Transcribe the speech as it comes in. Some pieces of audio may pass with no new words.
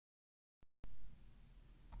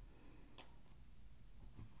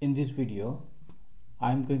In this video,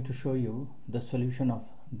 I'm going to show you the solution of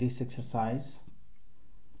this exercise.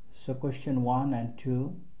 So question 1 and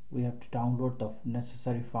 2, we have to download the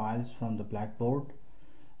necessary files from the Blackboard,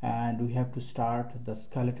 and we have to start the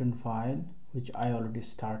skeleton file, which I already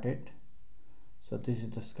started. So this is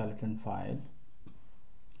the skeleton file.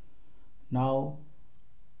 Now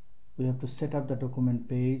we have to set up the document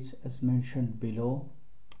page as mentioned below.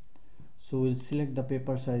 So we'll select the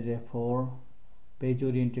paper size A4, page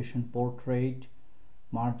orientation portrait,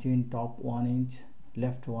 margin top 1 inch,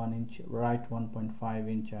 left 1 inch, right 1.5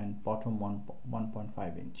 inch and bottom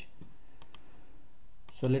 1.5 inch.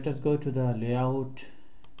 So let us go to the layout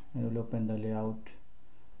and we'll open the layout,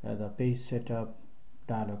 the page setup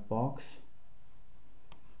dialog box,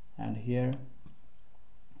 and here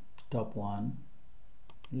top 1,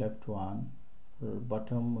 left 1,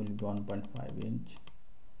 bottom will be 1.5 inch,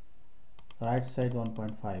 right side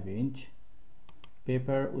 1.5 inch.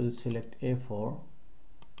 Paper will select A4,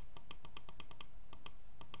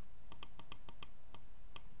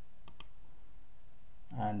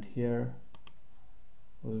 and here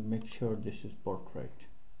we'll make sure this is portrait.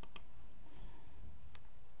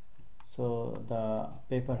 So the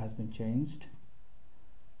paper has been changed.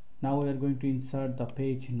 Now we are going to insert the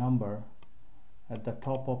page number at the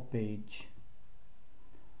top of page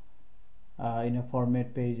in a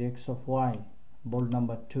format page X of Y, bold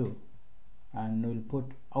number 2, and we'll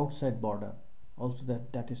put outside border, also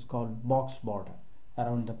that is called box border,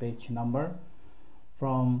 around the page number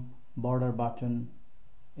from border button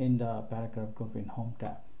in the paragraph group in home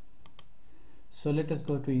tab. So let us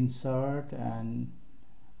go to insert and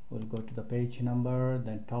we'll go to the page number,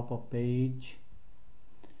 then top of page,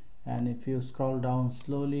 and if you scroll down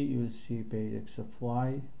slowly you will see page X of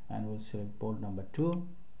Y, and we'll select bold number 2.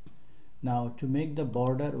 Now to make the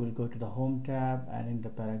border, we'll go to the home tab, and in the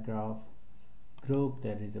paragraph group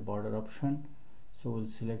there is a border option, so we'll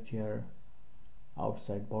select here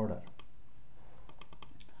outside border.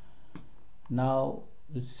 Now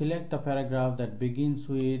we'll select the paragraph that begins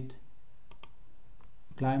with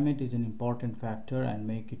climate is an important factor and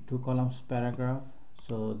make it 2 columns paragraph.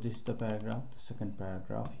 So this is the paragraph, the second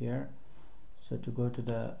paragraph here. So to go to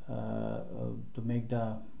the to make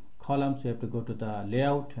the columns, you have to go to the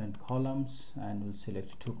layout and columns, and we'll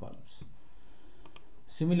select 2 columns.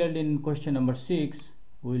 Similarly, in question number 6,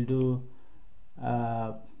 we'll do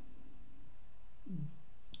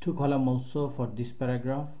 2 column also for this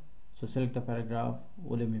paragraph. So select the paragraph,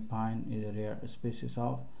 Ulemi Pine is a rare species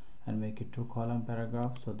of, and make it 2 column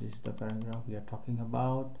paragraph. So this is the paragraph we are talking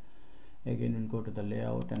about. Again, we'll go to the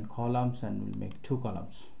layout and columns, and we'll make 2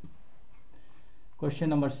 columns. Question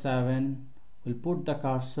number 7, we'll put the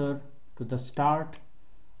cursor to the start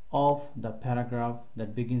of the paragraph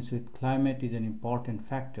that begins with climate is an important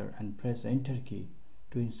factor, and press enter key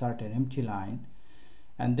to insert an empty line,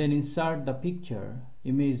 and then insert the picture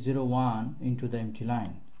image 01 into the empty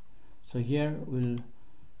line. So here we'll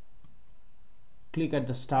click at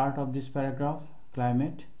the start of this paragraph,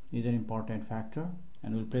 climate is an important factor,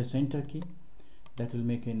 and we'll press enter key. That will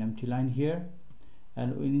make an empty line here,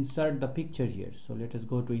 and we'll insert the picture here. So let us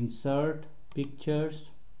go to insert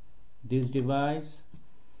pictures, this device,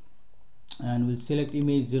 and we'll select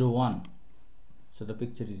image 01. So the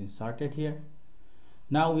picture is inserted here.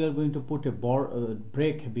 Now we are going to put a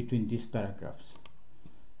break between these paragraphs.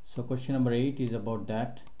 So question number 8 is about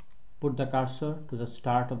that. Put the cursor to the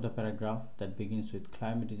start of the paragraph that begins with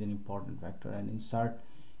climate is an important factor, and insert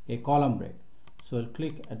a column break. So we'll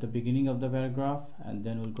click at the beginning of the paragraph, and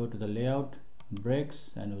then we'll go to the layout, breaks,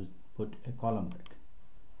 and we'll put a column break.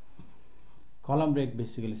 Column break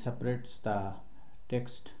basically separates the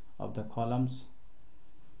text of the columns.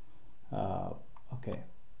 Okay.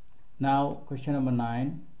 Now question number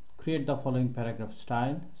 9, create the following paragraph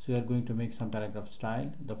style. So we are going to make some paragraph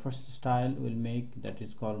style. The first style we'll make, that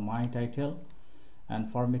is called my title,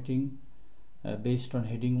 and formatting based on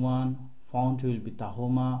heading 1. Font will be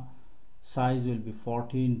Tahoma, size will be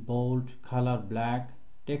 14, bold, color black.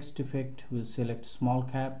 Text effect will select small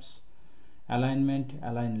caps. Alignment,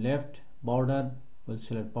 align left. Border will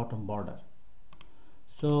select bottom border.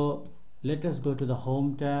 So let us go to the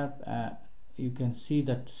home tab. You can see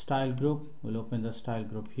that style group. We'll open the style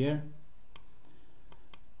group here.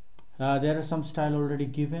 There are some style already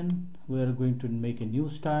given. We are going to make a new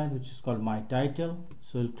style which is called my title.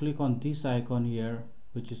 So we'll click on this icon here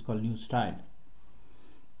which is called new style.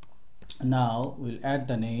 Now we'll add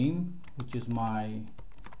the name which is my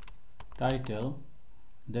title.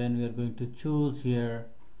 Then we are going to choose here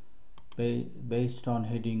based on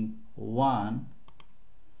heading 1.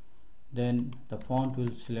 Then the font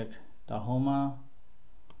will select Tahoma,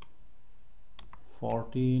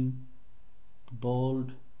 14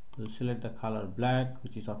 bold. We'll select the color black,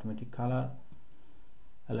 which is automatic color.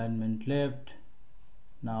 Alignment left.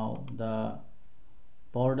 Now the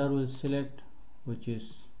border will select, which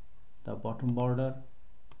is the bottom border,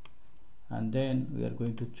 and then we are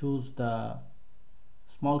going to choose the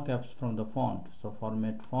small caps from the font. So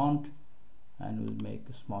format font, and we'll make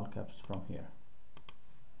small caps from here.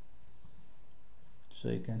 So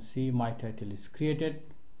you can see my title is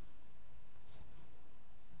created.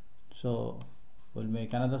 So we'll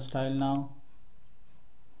make another style now.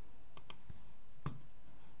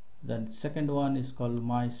 The second one is called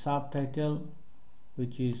my subtitle,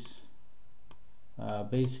 which is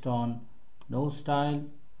based on no style,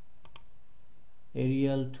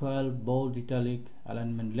 Arial 12, bold, italic,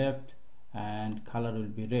 alignment left, and color will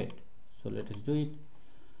be red. So let us do it.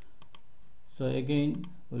 So again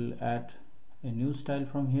we'll add a new style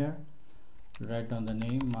from here. Write down the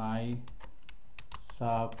name, my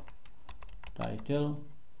subtitle,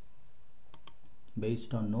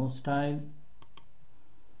 based on no style,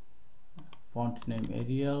 font name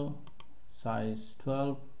Arial, size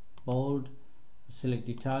 12, bold, select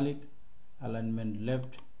italic, alignment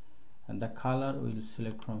left, and the color we'll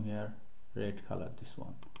select from here red color, this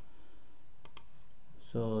one.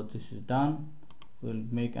 So this is done. We'll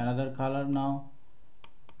make another color now.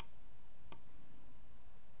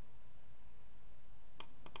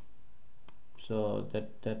 So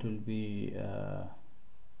that will be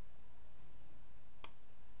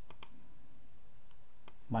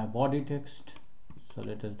my body text. So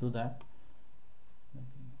let us do that.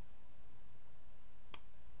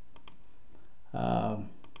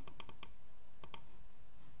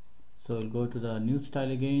 So we'll go to the new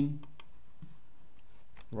style again,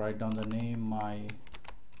 write down the name, my,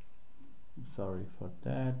 sorry for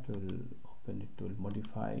that, we'll open it, will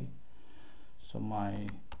modify. So my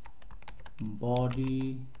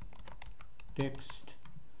body text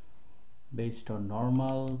based on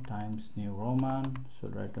normal times New Roman. So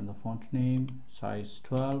write on the font name, size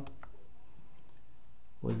 12.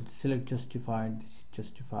 We'll select justified. This is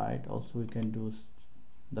justified. Also we can do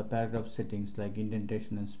the paragraph settings like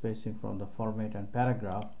indentation and spacing from the format and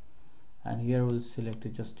paragraph, and here we'll select a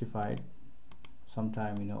justified.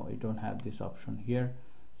 Sometime you don't have this option here,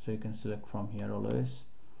 so you can select from here always.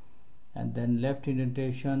 And then left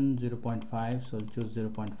indentation 0.5, so we'll choose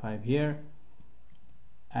 0.5 here,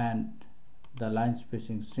 and the line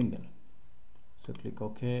spacing single. So click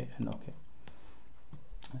OK and OK.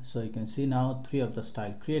 So you can see now 3 of the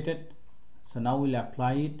style created. So now we'll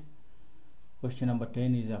apply it. Question number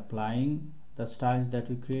 10 is applying the styles that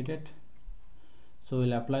we created. So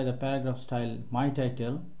we'll apply the paragraph style my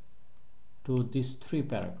title to these 3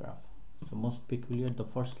 paragraphs. So most peculiar, the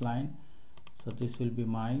first line, so this will be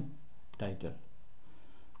my title.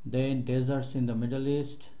 Then deserts in the Middle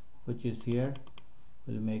East, which is here,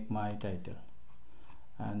 will make my title,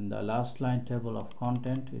 and the last line, table of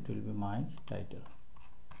content, it will be my title.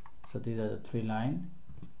 So these are the 3 lines.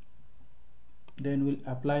 Then we'll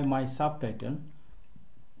apply my subtitle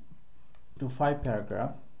to 5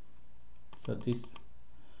 paragraphs. So this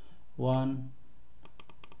one,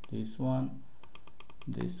 this one,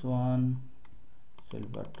 this one,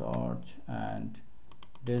 silver torch, and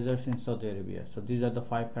deserts in Saudi Arabia. So these are the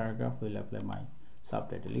 5 paragraphs. We'll apply my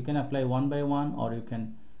subtitle. You can apply one by one, or you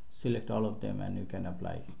can select all of them and you can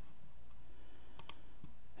apply.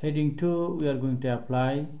 Heading 2 we are going to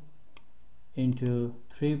apply into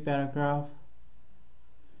 3 paragraphs.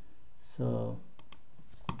 So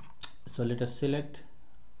let us select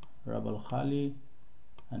Rabal Khali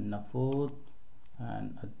and Nafud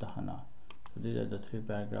and Ad-Dahana. So these are the 3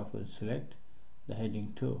 paragraphs we'll select the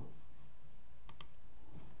heading 2.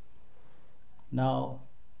 Now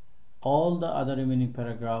all the other remaining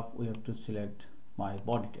paragraph we have to select my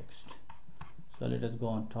body text. So let us go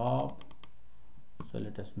on top. So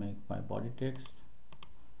let us make my body text.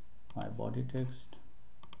 My body text,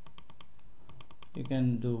 you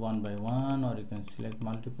can do one by one, or you can select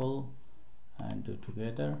multiple and do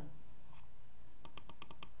together.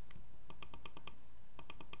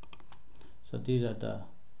 So these are the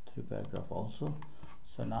 3 paragraphs also.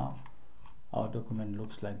 So now our document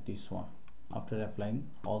looks like this one after applying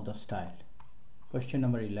all the style. Question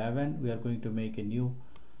number 11, we are going to make a new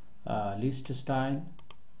list style.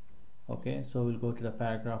 Okay, so we'll go to the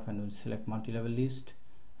paragraph and we'll select multi-level list,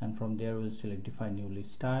 and from there we'll select define new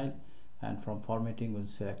list style, and from formatting we'll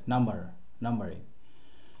select numbering,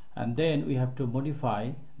 and then we have to modify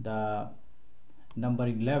the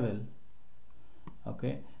numbering level.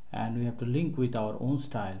 Okay, and we have to link with our own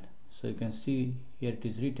style. So you can see here it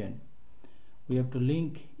is written, we have to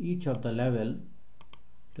link each of the level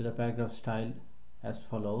to the paragraph style as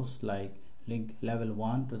follows, like link level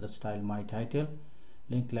 1 to the style my title,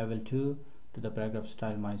 link level 2 to the paragraph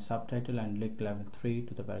style my subtitle, and link level 3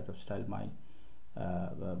 to the paragraph style my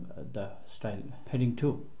the style heading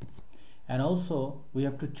 2. And also we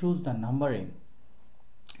have to choose the numbering.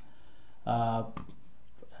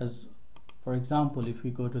 As for example, if we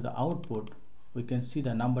go to the output, we can see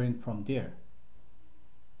the numbering from there.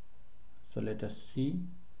 So let us see.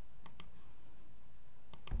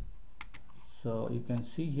 So you can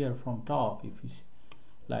see here from top, if you see,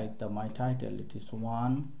 like the my title, it is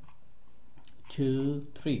 1 2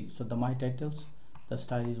 3. So the my titles, the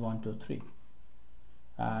style is 1 2 3,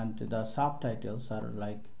 and the subtitles are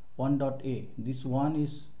like 1.a. This one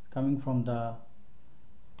is coming from the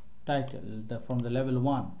title, from the level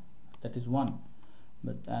 1, that is 1.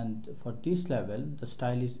 But and for this level the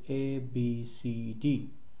style is A B C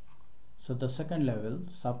D. So the second level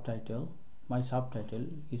subtitle, my subtitle,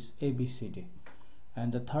 is A B C D,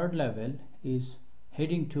 and the third level is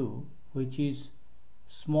heading 2, which is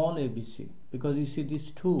small ABC, because you see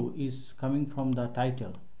this 2 is coming from the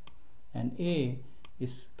title and A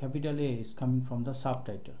is capital A is coming from the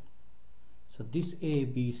subtitle. So this A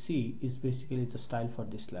B C is basically the style for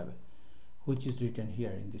this level, which is written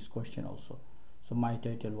here in this question also. So my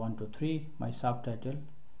title 1 2 3, my subtitle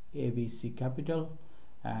ABC capital,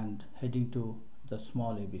 and heading to the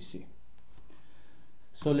small ABC.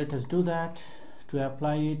 So let us do that. To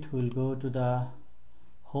apply it, we'll go to the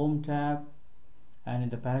home tab, and in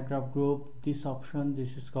the paragraph group, this option,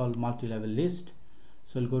 this is called multi-level list.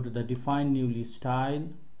 So we'll go to the define new list style,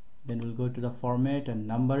 then we'll go to the format and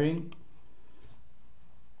numbering,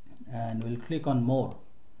 and we'll click on more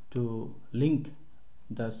to link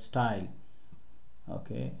the style.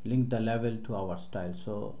 Okay, link the level to our style.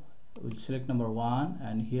 So we'll select number 1,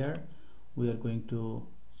 and here we are going to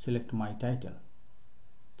select my title,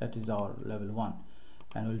 that is our level 1,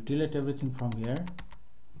 and we'll delete everything from here,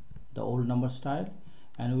 the old number style,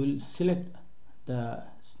 and we'll select the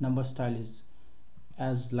number style is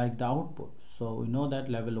as like the output. So we know that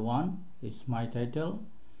level 1 is my title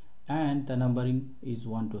and the numbering is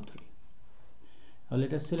 1 2 3. Now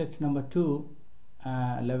let us select number 2,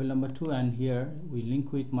 level number 2, and here we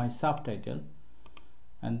link with my subtitle,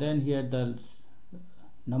 and then here the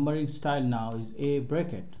numbering style now is A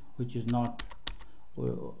bracket, which is not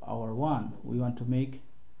our 1. We want to make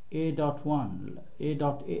A.1,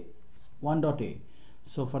 A.1.a.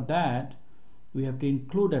 So for that we have to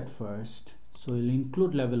include at first. So we'll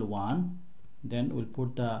include level 1, then we'll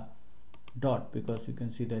put the dot, because you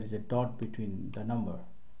can see there is a dot between the number.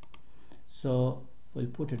 So we'll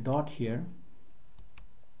put a dot here,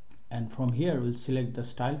 and from here we'll select the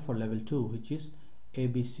style for level 2, which is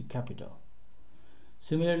ABC capital.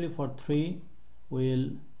 Similarly for 3,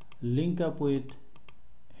 we'll link up with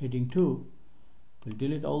heading 2. We'll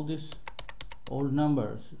delete all these old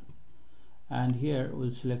numbers, and here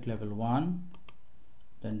we'll select level 1,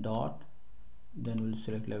 then dot, then we'll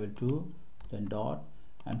select level 2, then dot,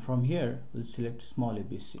 and from here we'll select small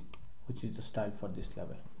ABC, which is the style for this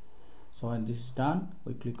level. So when this is done,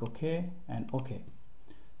 we click OK and OK.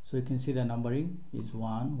 So you can see the numbering is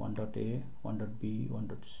 1, 1.a, 1.b,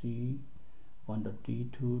 1.c, 1.d,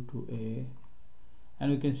 2, 2a,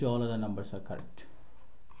 and we can see all of the numbers are correct.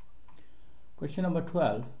 Question number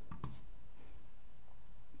 12.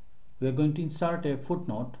 We are going to insert a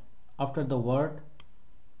footnote after the word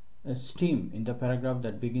STEAM in the paragraph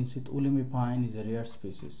that begins with Woollymy pine is a rare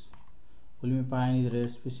species. Woollymy pine is a rare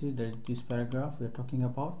species. That is this paragraph we are talking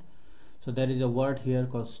about. So there is a word here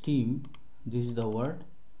called STEAM. This is the word.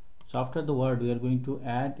 So after the word, we are going to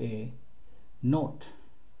add a note,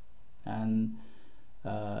 and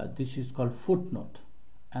this is called footnote,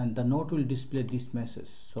 and the note will display this message.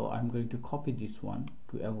 So I'm going to copy this one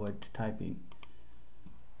to avoid typing.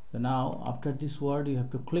 So now after this word, you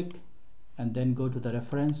have to click and then go to the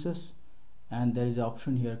references, and there is an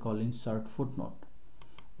option here called insert footnote.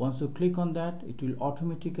 Once you click on that, it will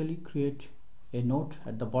automatically create a note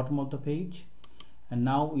at the bottom of the page. And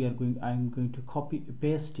now I'm going to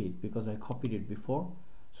paste it, because I copied it before.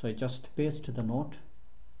 So I just paste the note,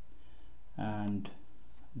 and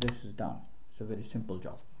this is done. It's a very simple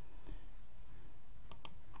job.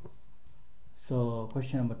 So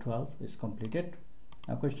question number 12 is completed.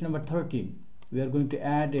 Now question number 13, we are going to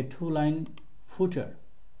add a 2-line footer.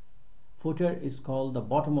 Footer is called the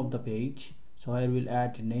bottom of the page. So I will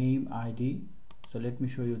add name, ID. So let me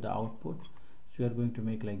show you the output. So we are going to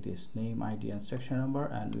make like this: name, ID, and section number,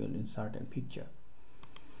 and we will insert a picture.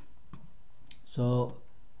 So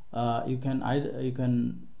you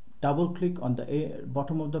can double click on the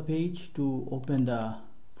bottom of the page to open the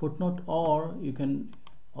footnote, or you can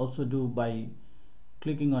also do by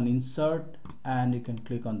clicking on insert, and you can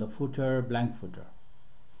click on the footer, blank footer.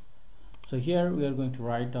 So here we are going to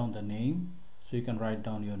write down the name, so you can write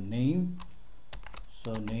down your name,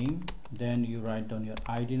 so name, then you write down your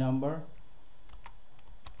ID number,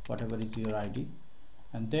 whatever is your ID,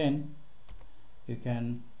 and then you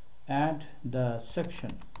can add the section,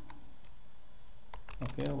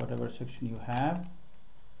 okay, whatever section you have.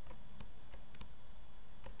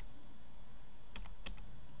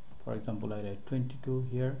 For example, I write 22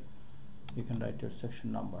 here, you can write your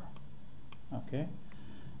section number, okay,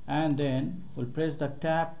 and then we'll press the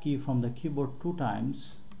tab key from the keyboard 2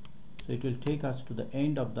 times, so it will take us to the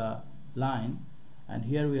end of the line, and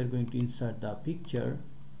here we are going to insert the picture,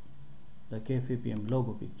 the KFAPM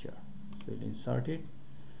logo picture. So we'll insert it.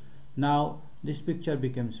 Now this picture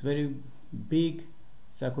becomes very big,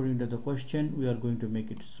 so according to the question we are going to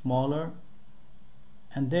make it smaller,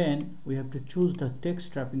 and then we have to choose the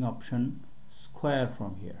text wrapping option square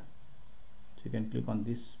from here. So you can click on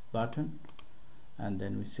this button and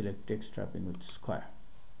then we select text wrapping with square.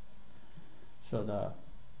 So the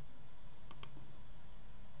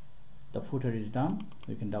footer is done.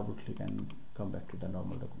 We can double click and come back to the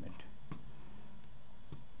normal document.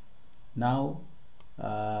 Now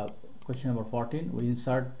question number 14, we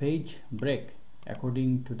insert page break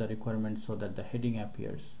according to the requirement so that the heading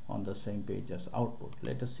appears on the same page as output.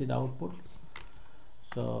 Let us see the output.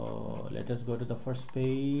 So let us go to the first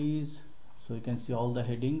page. So you can see all the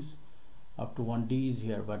headings up to 1D is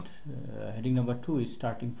here, but heading number 2 is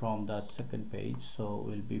starting from the second page, so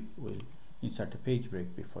we'll insert a page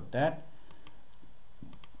break before that.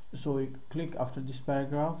 So we click after this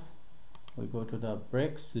paragraph, we go to the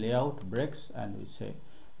breaks, layout, breaks, and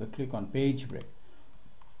we click on page break.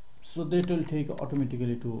 So that will take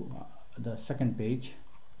automatically to the second page,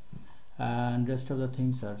 and rest of the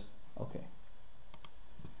things are okay.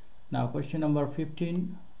 Now question number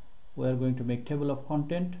 15, we are going to make table of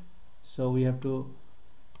content. So we have to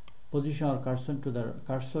position our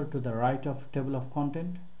cursor to the right of table of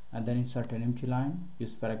content, and then insert an empty line,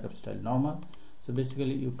 use paragraph style normal. So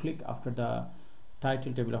basically you click after the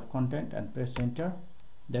title table of content and press enter.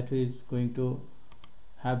 That is going to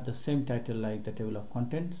have the same title like the table of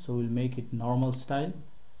content, so we'll make it normal style.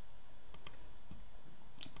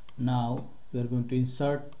 Now we are going to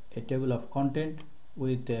insert a table of content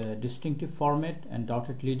with a distinctive format and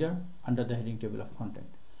dotted leader under the heading table of content.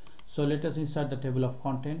 So let us insert the table of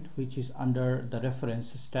content which is under the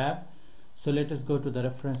references tab. So let us go to the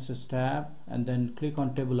references tab and then click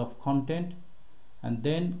on table of content and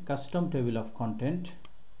then custom table of content,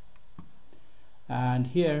 and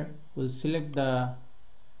here we'll select the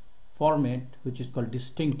format which is called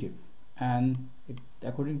distinctive, and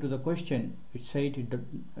according to the question it said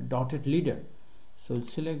it dotted leader, so we'll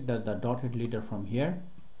select the dotted leader from here.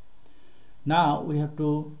 Now we have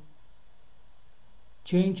to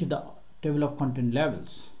change the table of content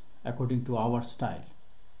levels according to our style.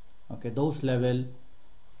 Okay, those level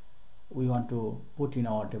we want to put in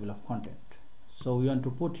our table of content. So we want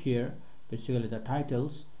to put here basically the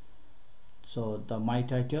titles, so the my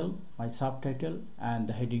title, my subtitle, and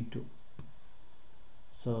the heading 2.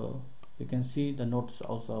 So you can see the notes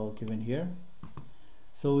also given here.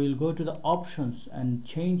 So we'll go to the options and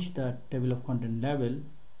change the table of content level.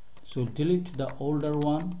 So we'll delete the older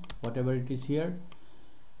one, whatever it is here.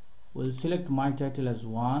 We'll select my title as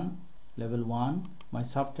 1, level 1, my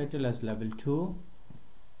subtitle as level 2,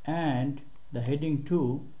 and the heading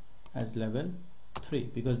 2 as level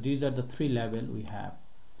 3, because these are the 3 level we have.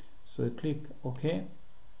 So click OK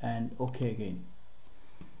and OK again.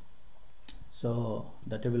 So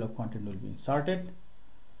the table of content will be inserted.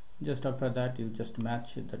 Just after that you just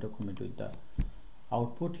match the document with the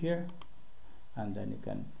output here, and then you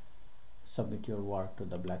can submit your work to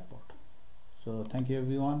the Blackboard. So thank you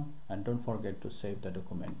everyone, and don't forget to save the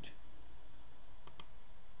document.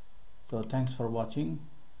 So thanks for watching.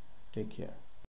 Take care.